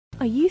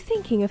Are you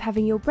thinking of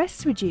having your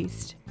breasts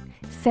reduced?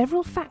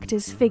 Several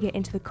factors figure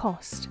into the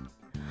cost.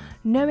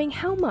 Knowing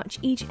how much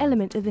each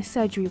element of the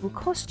surgery will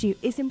cost you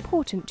is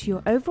important to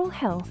your overall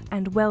health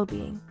and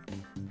well-being.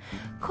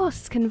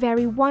 Costs can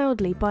vary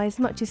wildly by as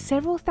much as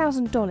several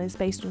 $1,000s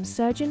based on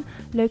surgeon,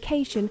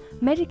 location,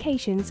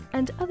 medications,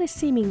 and other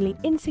seemingly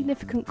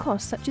insignificant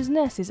costs such as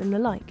nurses and the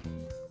like.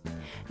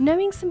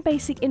 Knowing some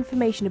basic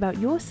information about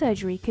your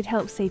surgery could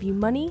help save you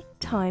money,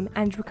 time,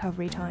 and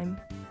recovery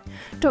time.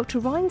 Dr.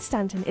 Ryan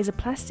Stanton is a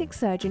plastic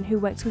surgeon who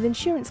works with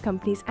insurance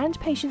companies and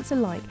patients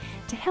alike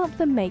to help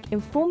them make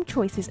informed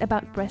choices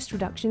about breast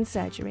reduction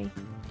surgery.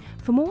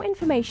 For more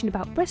information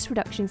about breast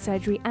reduction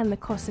surgery and the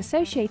costs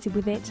associated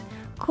with it,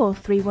 call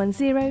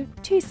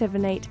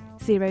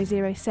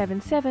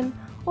 310-278-0077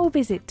 or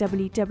visit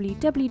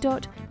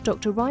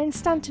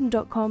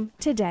www.drryanstanton.com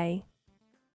today.